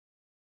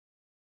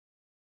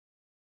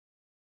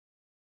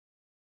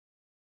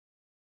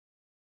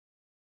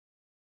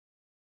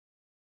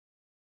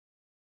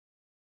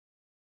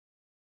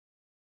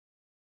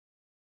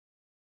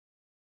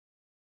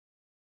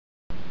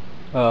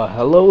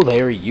Hello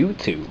there,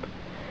 YouTube.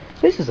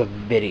 This is a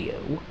video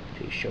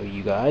to show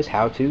you guys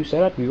how to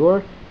set up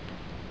your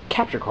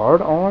capture card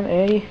on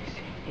a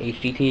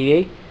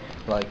hdtv,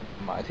 like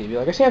my TV,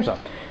 like a Samsung.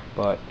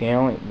 But the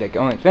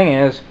only thing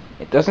is,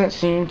 it doesn't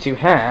seem to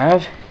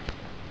have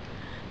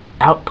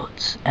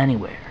outputs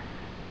anywhere.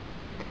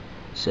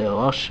 So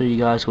I'll show you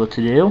guys what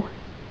to do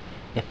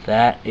if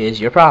that is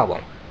your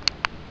problem.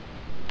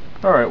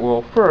 Alright,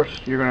 well,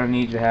 first you're going to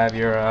need to have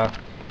your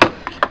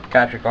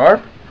capture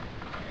card.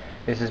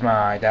 This is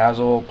my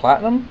Dazzle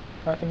Platinum,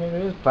 I think it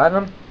is,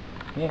 Platinum,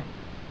 yeah.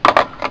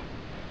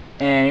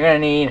 And you're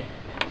going to need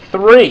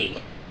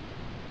 3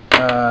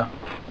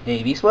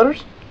 AV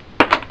splitters.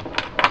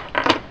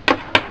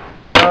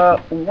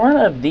 One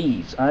of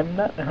these, I'm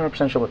not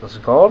 100% sure what this is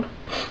called,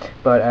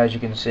 but as you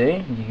can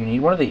see, you need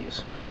one of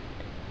these.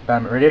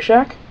 Found at Radio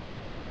Shack,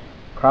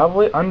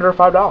 probably under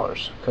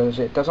 $5, because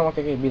it doesn't look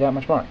like it'd be that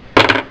much money.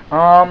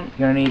 You're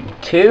going to need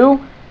 2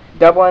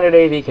 double-ended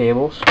AV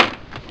cables.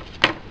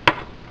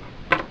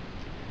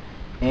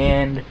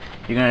 And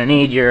you're going to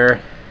need your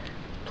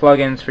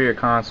plugins for your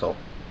console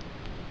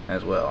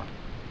as well.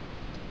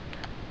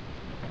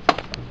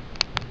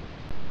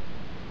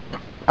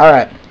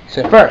 Alright,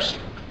 so first,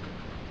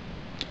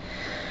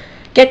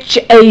 get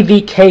your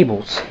AV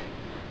cables.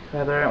 Do I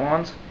have the right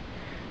ones?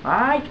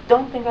 I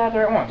don't think I have the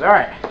right ones.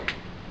 Alright.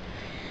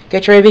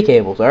 Get your AV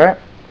cables, alright?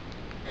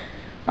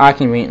 I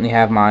conveniently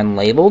have mine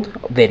labeled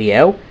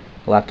video,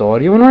 left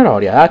audio, and right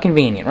audio. How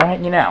convenient, right?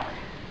 You know.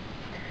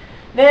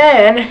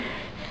 Then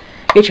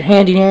get your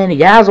handy dandy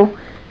Dazzle.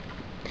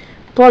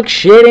 Plug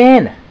shit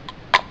in.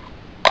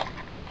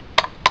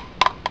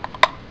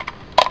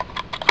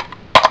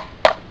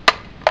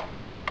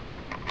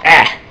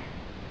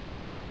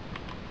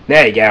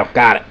 There you go.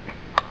 Got it.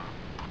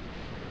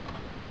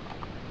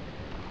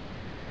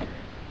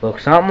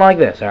 Looks something like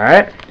this,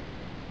 alright?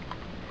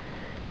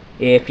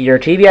 If your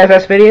TV has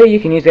S video,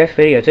 you can use S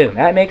video too.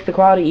 That makes the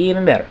quality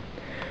even better.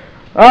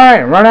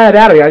 Alright, run out of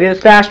battery. Gotta do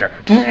this faster.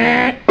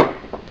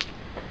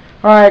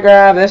 Alright,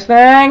 grab this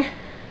thing.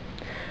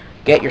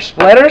 Get your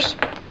splitters.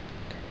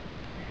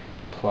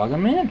 Plug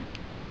them in.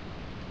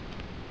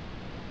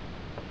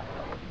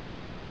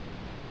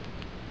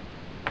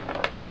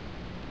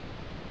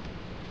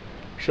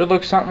 Should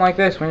look something like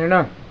this when you're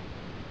done.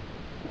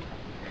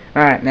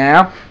 Alright,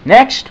 now,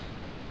 next,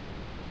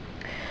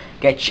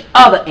 get your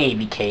other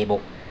AV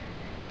cable.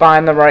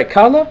 Find the right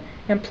color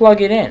and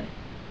plug it in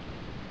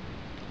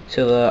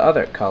to the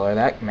other color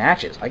that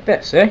matches, like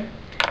this, see?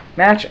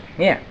 Matching,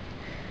 yeah.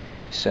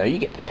 So you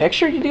get the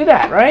picture, you do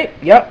that, right?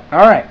 Yep,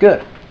 alright,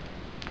 good.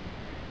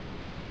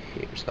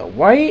 Here's the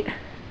white,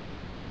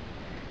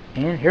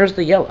 and here's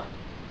the yellow.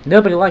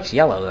 Nobody likes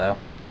yellow, though.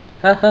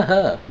 Ha ha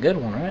ha, good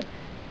one, right?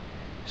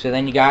 So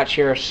then you got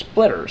your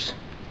splitters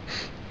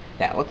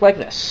that look like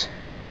this.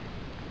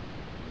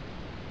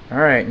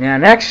 Alright, now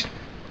next,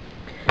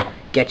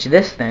 get you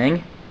this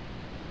thing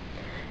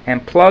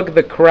and plug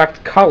the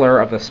correct color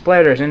of the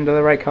splitters into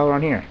the right color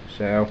on here.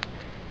 So,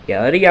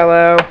 yellow to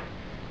yellow,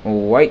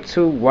 white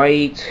to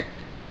white,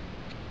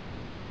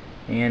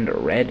 and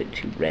red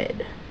to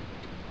red.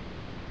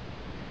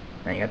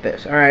 Now you got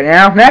this. Alright,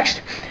 now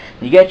next,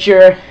 you get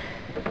your,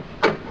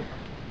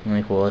 let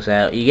me pull this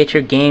out, you get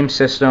your game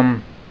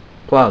system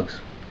plugs.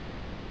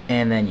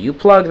 And then you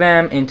plug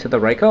them into the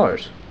right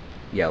colors.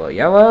 Yellow,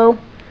 yellow,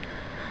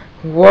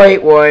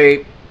 white,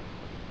 white,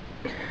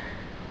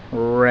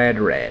 red,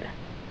 red.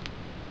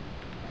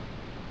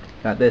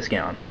 Got this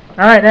going.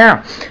 Alright,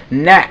 now,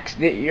 next,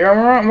 we're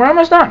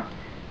almost done.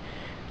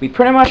 We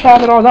pretty much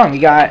have it all done. We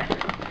got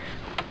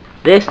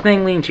this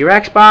thing leading to your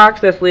Xbox,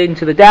 this leading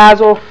to the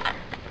Dazzle.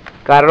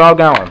 Got it all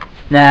going.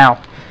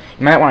 Now,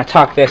 you might want to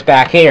tuck this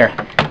back here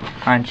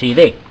on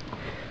TV.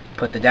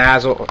 Put the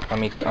Dazzle, let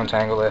me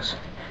untangle this.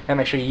 And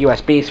make sure your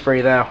USB's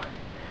free though.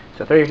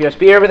 So throw your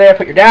USB over there,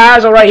 put your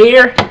Dazzle right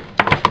here.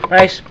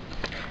 Nice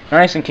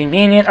and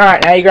convenient.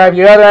 Alright, now you grab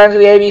your other ends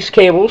of the AV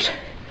cables.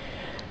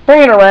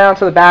 Bring it around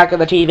to the back of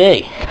the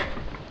TV.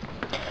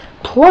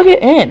 Plug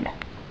it in.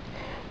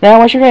 Now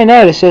what you're going to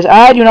notice is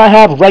I do not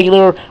have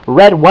regular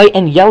red, white,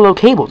 and yellow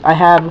cables. I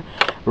have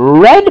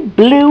red,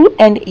 blue,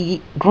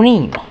 and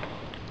green.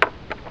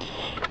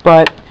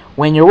 But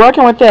when you're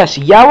working with this,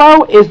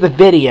 yellow is the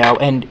video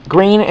and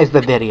green is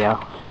the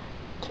video.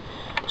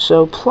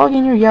 So plug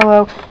in your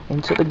yellow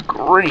into the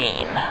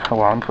green.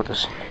 Hold on, put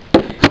this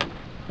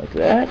like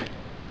that.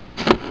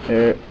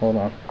 There, hold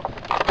on.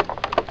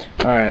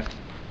 Alright.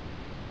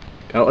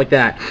 Got it like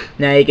that.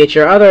 Now you get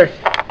your other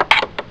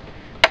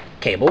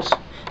cables.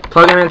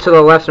 Plug them into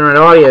the left and right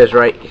audios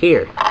right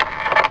here.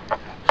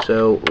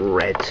 So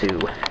red to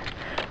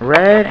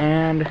red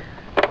and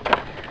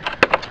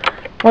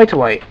white to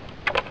white.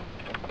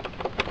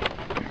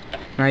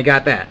 Now you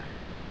got that.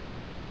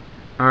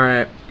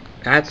 Alright,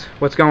 that's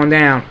what's going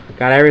down.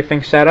 Got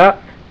everything set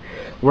up.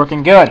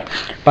 Working good.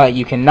 But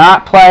you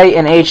cannot play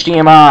in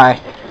HDMI.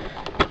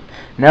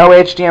 No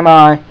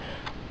HDMI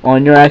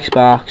on your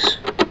Xbox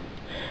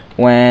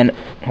when,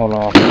 hold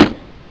on,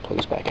 plug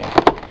this back in.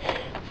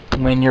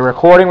 When you're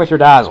recording with your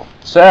Dazzle.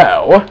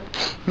 So,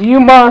 you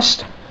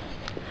must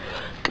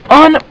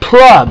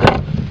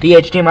unplug the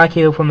HDMI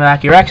cable from the back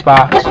of your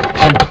Xbox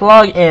and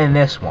plug in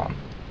this one.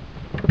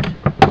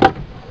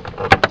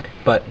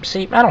 But,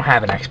 see, I don't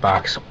have an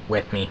Xbox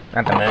with me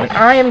at the moment.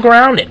 I am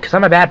grounded, because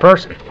I'm a bad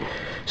person.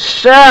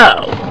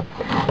 So,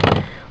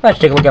 let's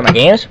take a look at my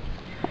games.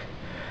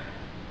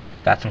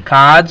 Got some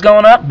CODs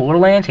going up.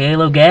 Borderlands,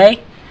 Halo,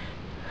 Gay.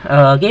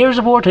 Gears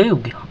of War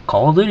 2.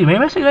 Call of Duty,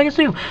 Rainbow Six Vegas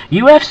 2.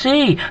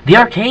 UFC, the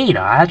arcade.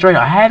 That's right,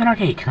 I have an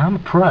arcade, because I'm a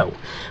pro.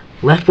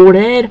 Left 4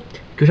 Dead.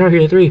 Guitar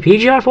Hero 3.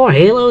 PGR 4.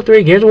 Halo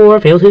 3. Gears of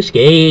War. Fail to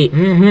Skate.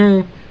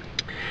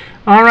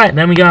 Alright,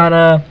 then we got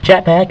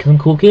Jetpack, because I'm a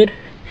cool kid.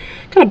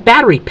 Got a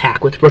battery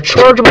pack with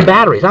rechargeable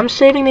batteries. I'm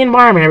saving the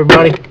environment,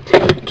 everybody.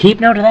 Keep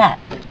note of that.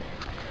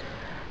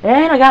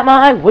 And I got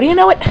my, what do you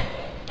know it?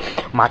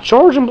 My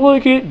charging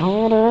blanket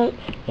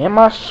and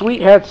my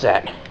sweet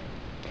headset.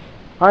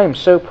 I am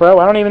so pro.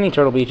 I don't even need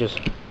Turtle Beaches.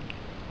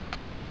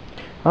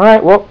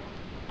 Alright, well.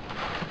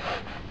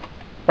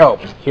 Oh,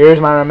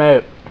 here's my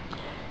remote.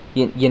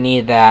 You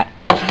need that.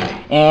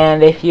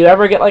 And if you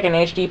ever get like an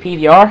HD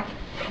PVR,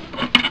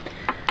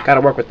 gotta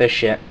work with this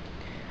shit.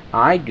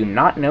 I do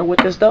not know what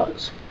this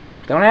does.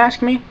 Don't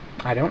ask me.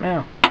 I don't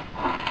know.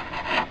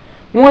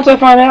 Once I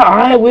find out,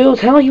 I will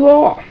tell you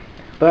all.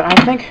 But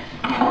I think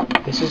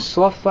this is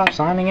Sloth Flap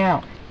signing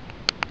out.